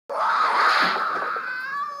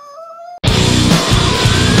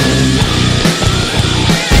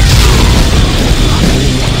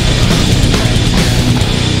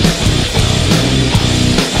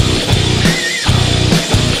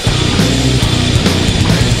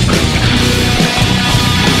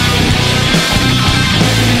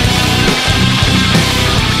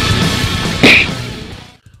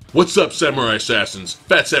What's up, Samurai Assassins?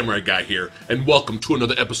 Fat Samurai Guy here, and welcome to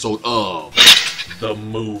another episode of The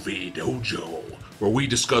Movie Dojo, where we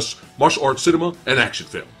discuss martial arts cinema and action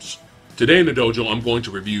films. Today in the dojo, I'm going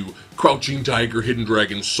to review Crouching Tiger, Hidden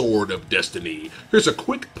Dragon, Sword of Destiny. Here's a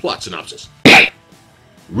quick plot synopsis.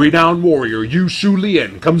 Renowned warrior Yu Shu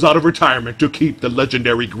Lien comes out of retirement to keep the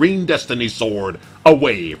legendary Green Destiny Sword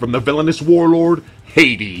away from the villainous warlord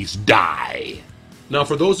Hades Dai. Now,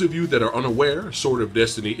 for those of you that are unaware, Sword of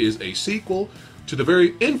Destiny is a sequel to the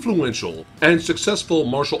very influential and successful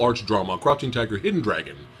martial arts drama Crouching Tiger, Hidden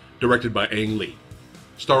Dragon, directed by Ang Lee,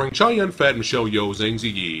 starring Chow Yun-fat, Michelle Yeoh, Zhang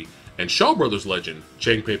Ziyi, and Shaw Brothers legend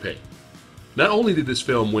Chang Pei-Pei. Not only did this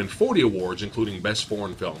film win 40 awards, including Best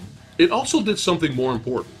Foreign Film, it also did something more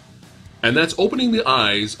important, and that's opening the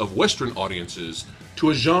eyes of Western audiences to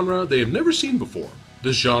a genre they have never seen before.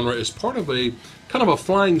 This genre is part of a kind of a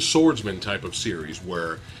flying swordsman type of series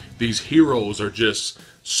where these heroes are just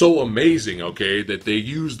so amazing, okay, that they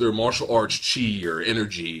use their martial arts chi or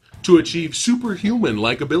energy to achieve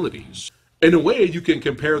superhuman-like abilities. In a way, you can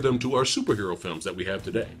compare them to our superhero films that we have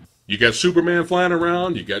today. You got Superman flying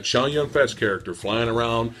around, you got Chow Yun-fat's character flying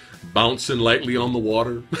around, bouncing lightly on the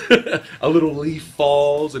water. A little leaf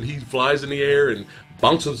falls and he flies in the air and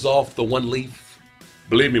bounces off the one leaf.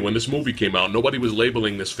 Believe me, when this movie came out, nobody was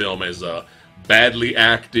labeling this film as a badly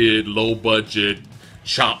acted, low-budget,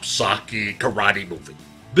 chop-socky karate movie.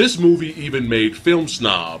 This movie even made film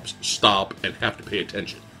snobs stop and have to pay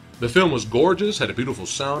attention. The film was gorgeous, had a beautiful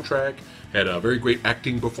soundtrack, had very great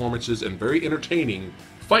acting performances, and very entertaining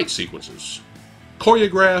fight sequences.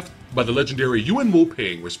 Choreographed by the legendary Yuen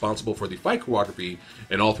Wu-ping, responsible for the fight choreography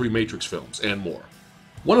in all three Matrix films, and more.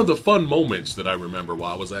 One of the fun moments that I remember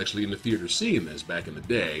while I was actually in the theater seeing this back in the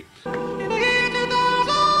day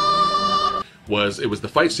was the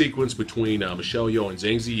fight sequence between Michelle Yeoh and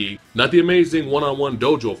Zhang Ziyi. Not the amazing one-on-one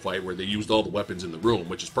dojo fight where they used all the weapons in the room,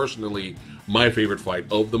 which is personally my favorite fight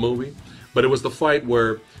of the movie, but it was the fight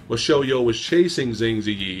where Michelle Yeoh was chasing Zhang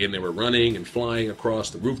Ziyi and they were running and flying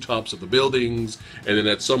across the rooftops of the buildings, and then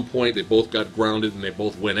at some point they both got grounded and they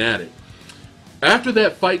both went at it. After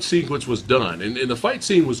that fight sequence was done, and the fight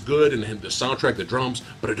scene was good, and the soundtrack, the drums,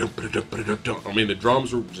 I mean, the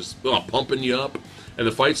drums were just pumping you up, and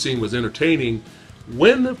the fight scene was entertaining.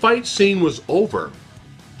 When the fight scene was over,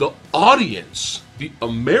 the audience, the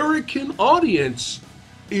American audience,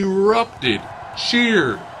 erupted,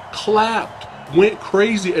 cheered, clapped, went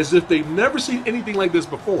crazy as if they've never seen anything like this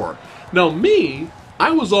before. Now me, I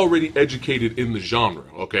was already educated in the genre,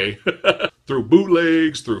 okay? Through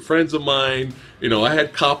bootlegs, through friends of mine. You know, I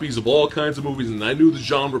had copies of all kinds of movies and I knew the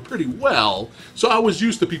genre pretty well, so I was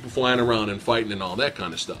used to people flying around and fighting and all that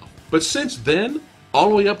kind of stuff. But since then, all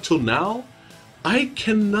the way up till now, I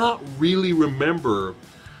cannot really remember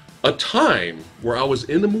a time where I was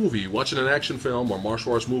in the movie watching an action film or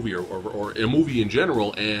martial arts movie or a movie in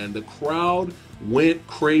general and the crowd went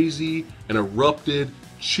crazy and erupted,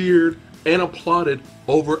 cheered, and applauded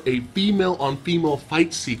over a female-on-female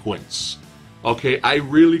fight sequence. Okay, I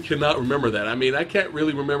really cannot remember that. I mean, I can't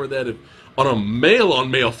really remember that on a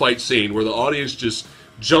male-on-male fight scene where the audience just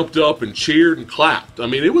jumped up and cheered and clapped. I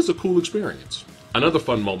mean, it was a cool experience. Another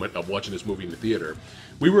fun moment of watching this movie in the theater,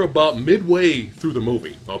 we were about midway through the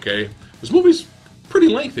movie, okay? This movie's pretty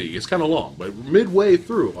lengthy, it's kind of long, but midway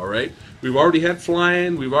through, all right? We've already had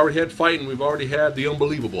flying, we've already had fighting, we've already had the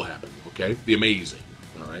unbelievable happen, okay? The amazing,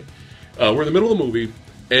 all right? We're in the middle of the movie,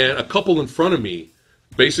 and a couple in front of me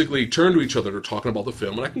basically turn to each other, they're talking about the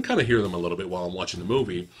film, and I can kind of hear them a little bit while I'm watching the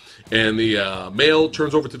movie, and the male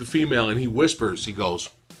turns over to the female, and he whispers, he goes,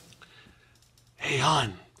 "Hey,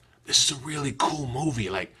 hon, this is a really cool movie,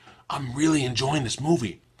 like, I'm really enjoying this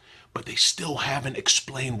movie, but they still haven't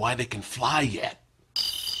explained why they can fly yet."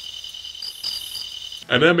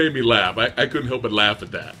 And that made me laugh. I couldn't help but laugh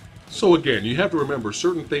at that. So again, you have to remember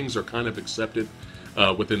certain things are kind of accepted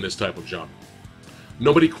within this type of genre.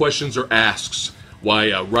 Nobody questions or asks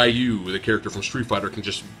why Ryu, the character from Street Fighter, can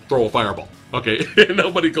just throw a fireball. Okay,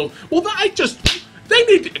 nobody goes, "Well, they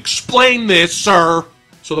need to explain this, sir."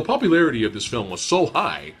 So the popularity of this film was so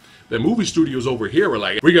high that movie studios over here were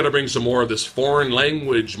like, "We gotta bring some more of this foreign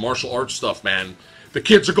language martial arts stuff, man. The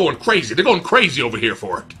kids are going crazy. They're going crazy over here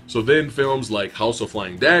for it." So then films like House of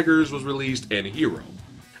Flying Daggers was released and Hero.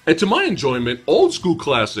 And to my enjoyment, old school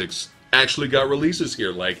classics actually got releases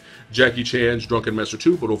here, like Jackie Chan's Drunken Master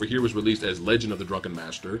 2, but over here was released as Legend of the Drunken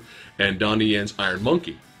Master, and Donnie Yen's Iron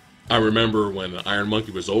Monkey. I remember when Iron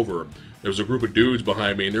Monkey was over, there was a group of dudes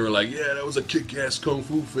behind me, and they were like, "Yeah, that was a kick-ass kung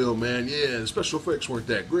fu film, man. Yeah, the special effects weren't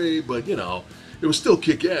that great, but, you know, it was still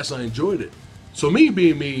kick-ass. I enjoyed it." So me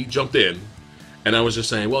being me, jumped in, And I was just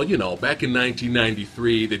saying, well, you know, back in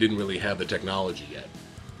 1993, they didn't really have the technology yet.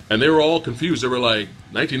 And they were all confused. They were like,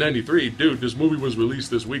 1993? Dude, this movie was released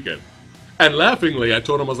this weekend. And laughingly, I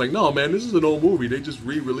told them, I was like, no, man, this is an old movie. They just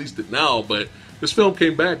re-released it now, but this film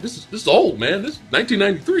came back. This is old, man. This is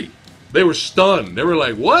 1993. They were stunned. They were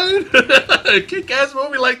like, what? A kick-ass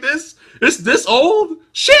movie like this? It's this old?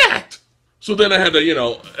 Shit! So then I had to, you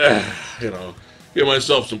know, give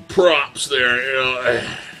myself some props there,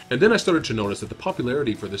 And then I started to notice that the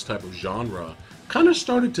popularity for this type of genre kind of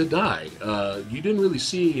started to die. You didn't really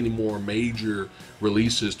see any more major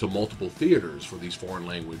releases to multiple theaters for these foreign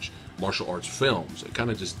language martial arts films. It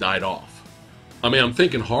kind of just died off. I mean, I'm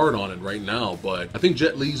thinking hard on it right now, but I think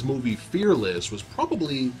Jet Li's movie Fearless was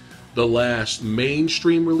probably the last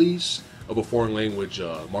mainstream release of a foreign language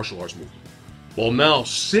martial arts movie. Well, now,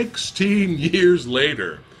 16 years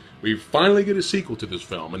later, we finally get a sequel to this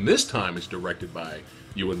film, and this time it's directed by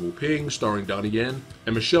Yuen Wu-ping, starring Donnie Yen,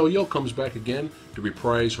 and Michelle Yeoh comes back again to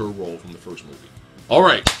reprise her role from the first movie.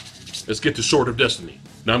 Alright, let's get to Sword of Destiny.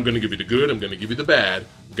 Now I'm going to give you the good, I'm going to give you the bad,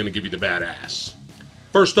 I'm going to give you the badass.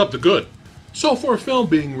 First up, the good. So for a film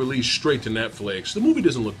being released straight to Netflix, the movie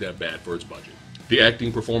doesn't look that bad for its budget. The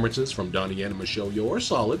acting performances from Donnie Yen and Michelle Yeoh are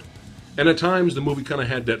solid, and at times the movie kind of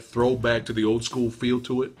had that throwback to the old school feel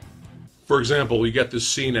to it. For example, you got this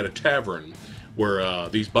scene at a tavern where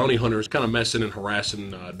these bounty hunters kind of messing and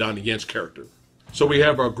harassing Donnie Yen's character. So we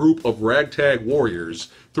have a group of ragtag warriors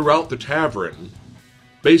throughout the tavern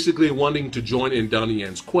basically wanting to join in Donnie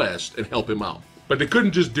Yen's quest and help him out. But they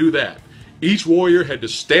couldn't just do that. Each warrior had to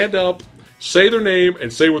stand up, say their name,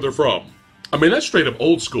 and say where they're from. I mean, that's straight up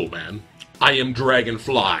old school, man. I am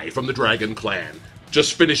Dragonfly from the Dragon Clan.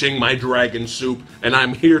 Just finishing my dragon soup, and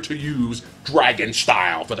I'm here to use dragon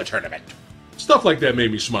style for the tournament. Stuff like that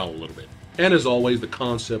made me smile a little bit. And as always, the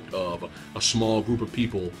concept of a small group of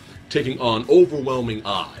people taking on overwhelming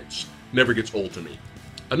odds never gets old to me.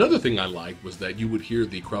 Another thing I liked was that you would hear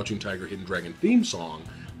the Crouching Tiger, Hidden Dragon theme song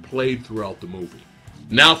played throughout the movie.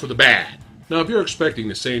 Now for the bad. Now, if you're expecting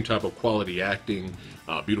the same type of quality acting,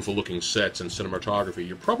 beautiful looking sets, and cinematography,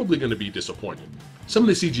 you're probably going to be disappointed. Some of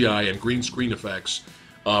the CGI and green screen effects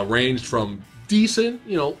ranged from decent,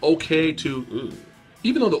 okay, to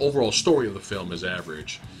even though the overall story of the film is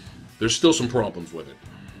average, there's still some problems with it.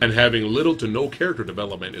 And having little to no character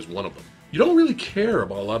development is one of them. You don't really care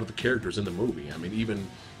about a lot of the characters in the movie. I mean, even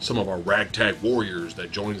some of our ragtag warriors that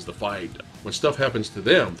joins the fight, when stuff happens to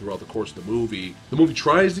them throughout the course of the movie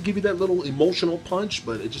tries to give you that little emotional punch,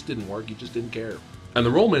 but it just didn't work. You just didn't care. And the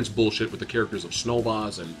romance bullshit with the characters of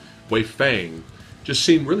Snowbaz and Wei Fang just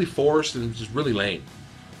seemed really forced and just really lame.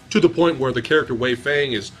 To the point where the character Wei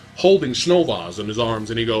Fang is holding Snowbaz in his arms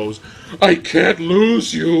and he goes, "I can't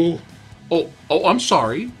lose you." Oh, I'm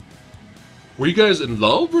sorry. Were you guys in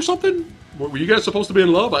love or something? Were you guys supposed to be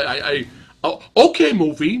in love? Oh, okay,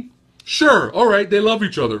 movie. Sure, alright, they love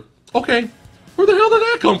each other. Okay. Where the hell did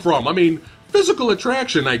that come from? I mean, physical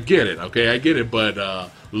attraction, I get it, okay, I get it, but,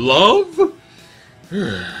 love?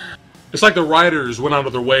 It's like the writers went out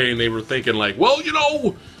of their way and they were thinking like, well,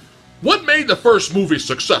 what made the first movie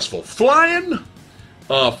successful? Flying,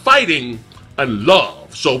 fighting, and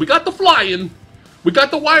love. So we got the flying, we got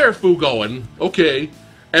the wire fu going, okay,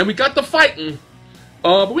 and we got the fighting,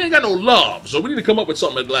 but we ain't got no love, so we need to come up with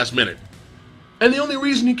something at the last minute. And the only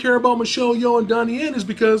reason you care about Michelle Yeoh and Donnie Yen is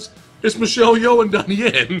because it's Michelle Yeoh and Donnie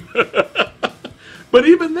Yen. But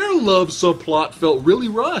even their love subplot felt really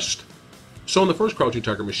rushed. So in the first Crouching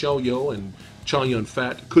Tiger, Michelle Yeoh and Chow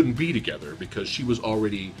Yun-fat couldn't be together because she was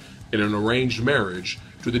already in an arranged marriage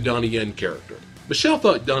to the Donnie Yen character. Michelle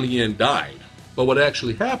thought Donnie Yen died, but what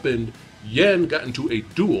actually happened, Yen got into a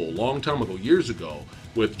duel long time ago, years ago,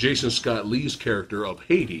 with Jason Scott Lee's character of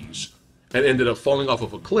Hades, and ended up falling off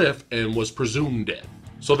of a cliff and was presumed dead.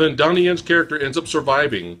 So then Donnie Yen's character ends up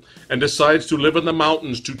surviving and decides to live in the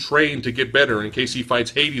mountains to train to get better in case he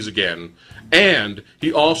fights Hades again. And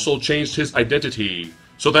he also changed his identity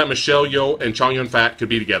so that Michelle Yeoh and Chow Yun-fat could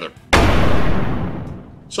be together.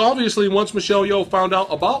 So obviously once Michelle Yeoh found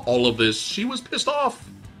out about all of this, she was pissed off.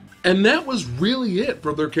 And that was really it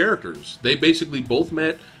for their characters. They basically both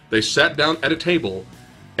met, they sat down at a table,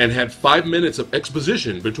 and had 5 minutes of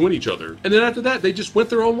exposition between each other. And then after that, they just went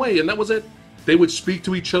their own way, and that was it. They would speak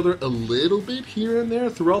to each other a little bit here and there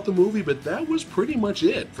throughout the movie, but that was pretty much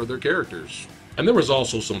it for their characters. And there was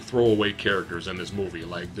also some throwaway characters in this movie,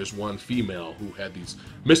 like this one female who had these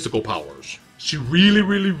mystical powers. She really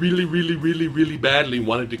badly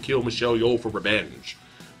wanted to kill Michelle Yeoh for revenge.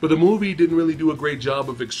 But the movie didn't really do a great job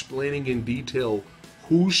of explaining in detail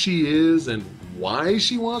who she is and why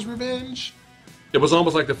she wants revenge. It was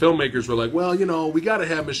almost like the filmmakers were like, well, you know, we got to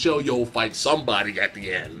have Michelle Yeoh fight somebody at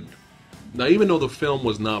the end. Now, even though the film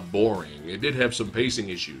was not boring, it did have some pacing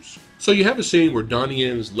issues. So you have a scene where Donnie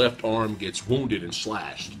Yen's left arm gets wounded and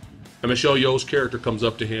slashed. And Michelle Yeoh's character comes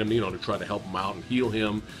up to him, you know, to try to help him out and heal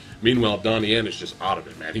him. Meanwhile, Donnie Yen is just out of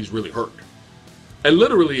it, man. He's really hurt. And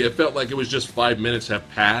literally, it felt like it was just 5 minutes have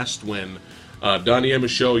passed when Donnie Yen,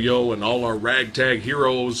 Michelle Yeoh, and all our ragtag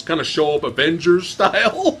heroes kind of show up Avengers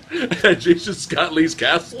style at Jason Scott Lee's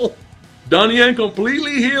castle. Donnie Yen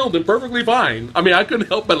completely healed and perfectly fine. I mean, I couldn't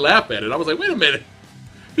help but laugh at it. I was like, wait a minute.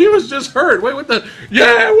 He was just hurt. Wait, what the?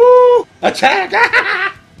 Yeah, woo!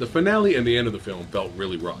 Attack! The finale and the end of the film felt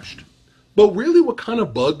really rushed. But really what kind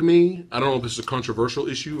of bugged me, I don't know if this is a controversial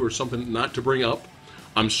issue or something not to bring up.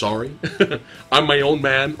 I'm sorry. I'm my own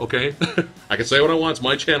man, okay? I can say what I want. It's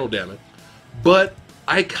my channel, damn it. But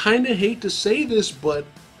I kind of hate to say this, but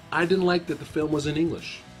I didn't like that the film was in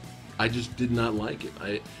English. I just did not like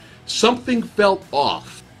it. Something felt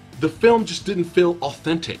off. The film just didn't feel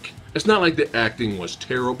authentic. It's not like the acting was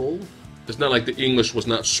terrible. It's not like the English was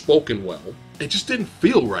not spoken well. It just didn't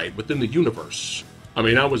feel right within the universe. I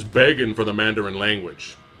mean, I was begging for the Mandarin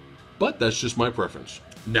language. But that's just my preference.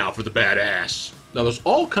 Now for the badass. Now, there's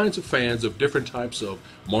all kinds of fans of different types of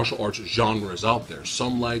martial arts genres out there.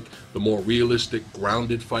 Some like the more realistic,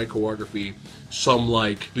 grounded fight choreography. Some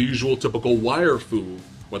like the usual typical wire fu,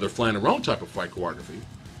 where they're flying around type of fight choreography.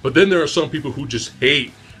 But then there are some people who just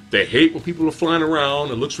hate. They hate when people are flying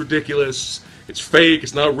around. It looks ridiculous. It's fake.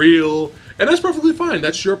 It's not real. And that's perfectly fine.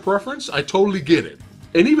 That's your preference. I totally get it.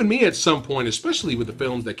 And even me at some point, especially with the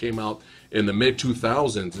films that came out in the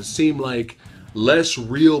mid-2000s, it seemed like less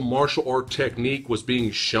real martial art technique was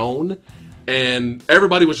being shown, and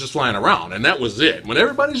everybody was just flying around, and that was it. When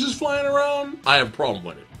everybody's just flying around, I have a problem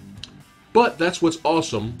with it. But that's what's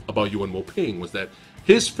awesome about Yuen Woo-ping, was that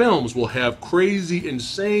his films will have crazy,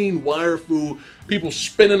 insane wire fu, people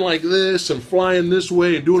spinning like this and flying this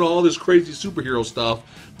way and doing all this crazy superhero stuff.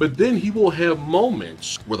 But then he will have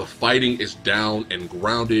moments where the fighting is down and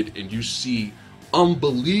grounded and you see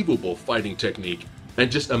unbelievable fighting technique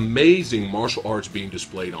and just amazing martial arts being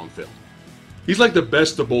displayed on film. He's like the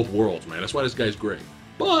best of both worlds, man. That's why this guy's great.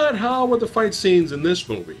 But how were the fight scenes in this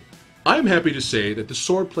movie? I'm happy to say that the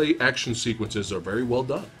swordplay action sequences are very well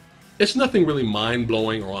done. It's nothing really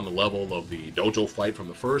mind-blowing or on the level of the Dojo fight from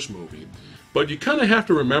the first movie, but you kind of have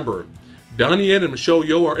to remember Donnie Yen and Michelle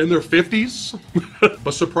Yeoh are in their 50s,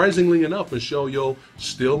 but surprisingly enough, Michelle Yeoh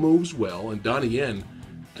still moves well, and Donnie Yen,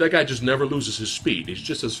 that guy just never loses his speed. He's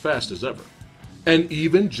just as fast as ever. And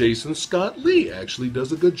even Jason Scott Lee actually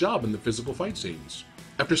does a good job in the physical fight scenes.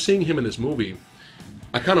 After seeing him in this movie,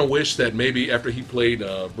 I kind of wish that maybe after he played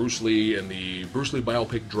Bruce Lee in the Bruce Lee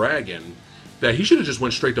biopic Dragon, that he should have just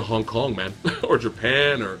went straight to Hong Kong, man, or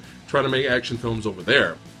Japan, or try to make action films over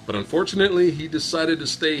there. But unfortunately, he decided to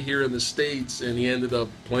stay here in the States, and he ended up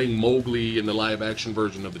playing Mowgli in the live-action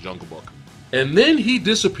version of The Jungle Book. And then he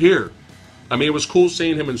disappeared. I mean, it was cool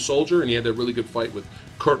seeing him in Soldier, and he had that really good fight with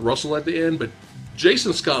Kurt Russell at the end, but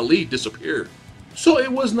Jason Scott Lee disappeared. So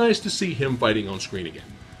it was nice to see him fighting on screen again.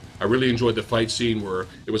 I really enjoyed the fight scene where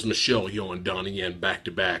it was Michelle Yeoh and Donnie Yen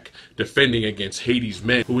back-to-back, defending against Hades'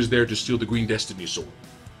 men, who was there to steal the Green Destiny sword.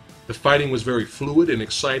 The fighting was very fluid and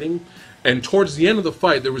exciting, and towards the end of the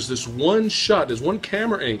fight, there was this one shot, there's one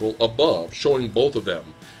camera angle above showing both of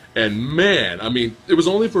them. And man, I mean, it was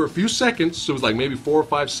only for a few seconds, so it was like maybe 4 or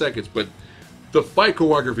 5 seconds, but the fight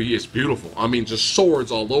choreography is beautiful. I mean, just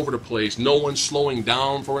swords all over the place, no one slowing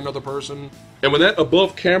down for another person. And when that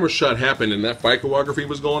above camera shot happened and that fight choreography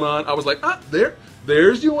was going on, I was like,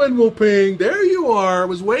 there's Yuen Woo-ping, there you are, I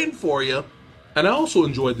was waiting for you. And I also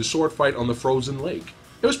enjoyed the sword fight on the frozen lake.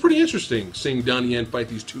 It was pretty interesting seeing Donnie Yen fight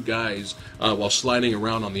these two guys while sliding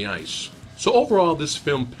around on the ice. So overall, this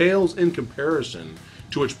film pales in comparison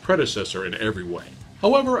to its predecessor in every way.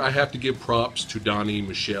 However, I have to give props to Donnie,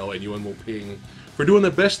 Michelle, and Yuen Woo-ping for doing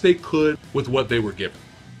the best they could with what they were given.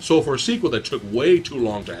 So for a sequel that took way too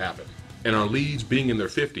long to happen, and our leads being in their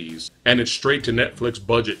 50s, and its straight-to-Netflix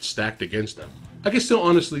budget stacked against them, I can still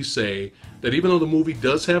honestly say that even though the movie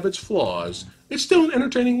does have its flaws, it's still an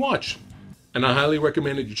entertaining watch. And I highly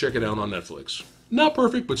recommend that you check it out on Netflix. Not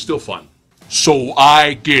perfect, but still fun. So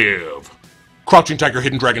I give Crouching Tiger,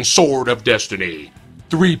 Hidden Dragon, Sword of Destiny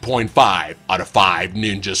 3.5 out of 5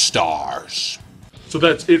 ninja stars. So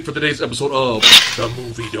that's it for today's episode of The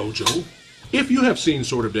Movie Dojo. If you have seen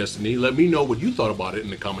Sword of Destiny, let me know what you thought about it in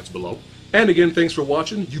the comments below. And again, thanks for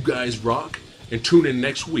watching. You guys rock. And tune in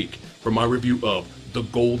next week for my review of The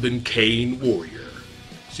Golden Cane Warrior.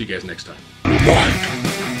 See you guys next time. Like,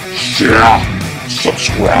 share,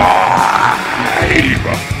 subscribe,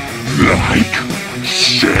 like.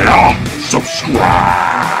 share,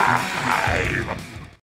 subscribe.